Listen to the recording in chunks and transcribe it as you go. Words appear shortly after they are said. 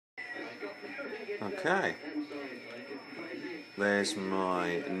Okay, there's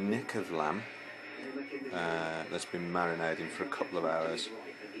my neck of lamb that's been marinating for a couple of hours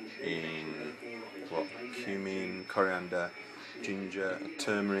in cumin, coriander, ginger,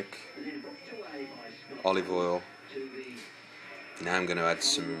 turmeric, olive oil. Now I'm going to add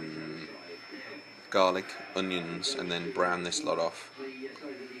some garlic, onions, and then brown this lot off.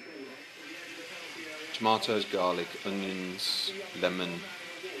 Tomatoes, garlic, onions, lemon,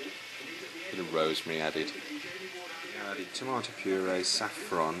 bit of rosemary added. I added tomato puree,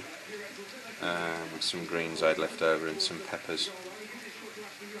 saffron, some greens I'd left over, and some peppers.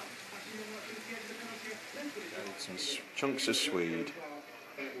 Added some chunks of swede,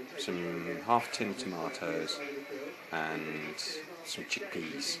 some half-tin tomatoes, and some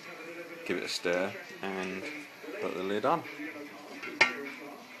chickpeas. Give it a stir and put the lid on.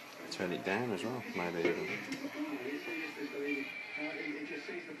 Turn it down as well, maybe even.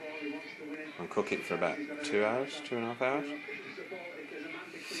 And cook it for about 2 hours, 2.5 hours.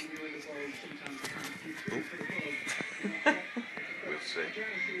 We'll see.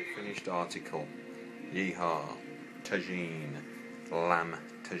 Finished article. Yeehaw. Tagine. Lamb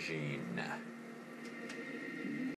tagine.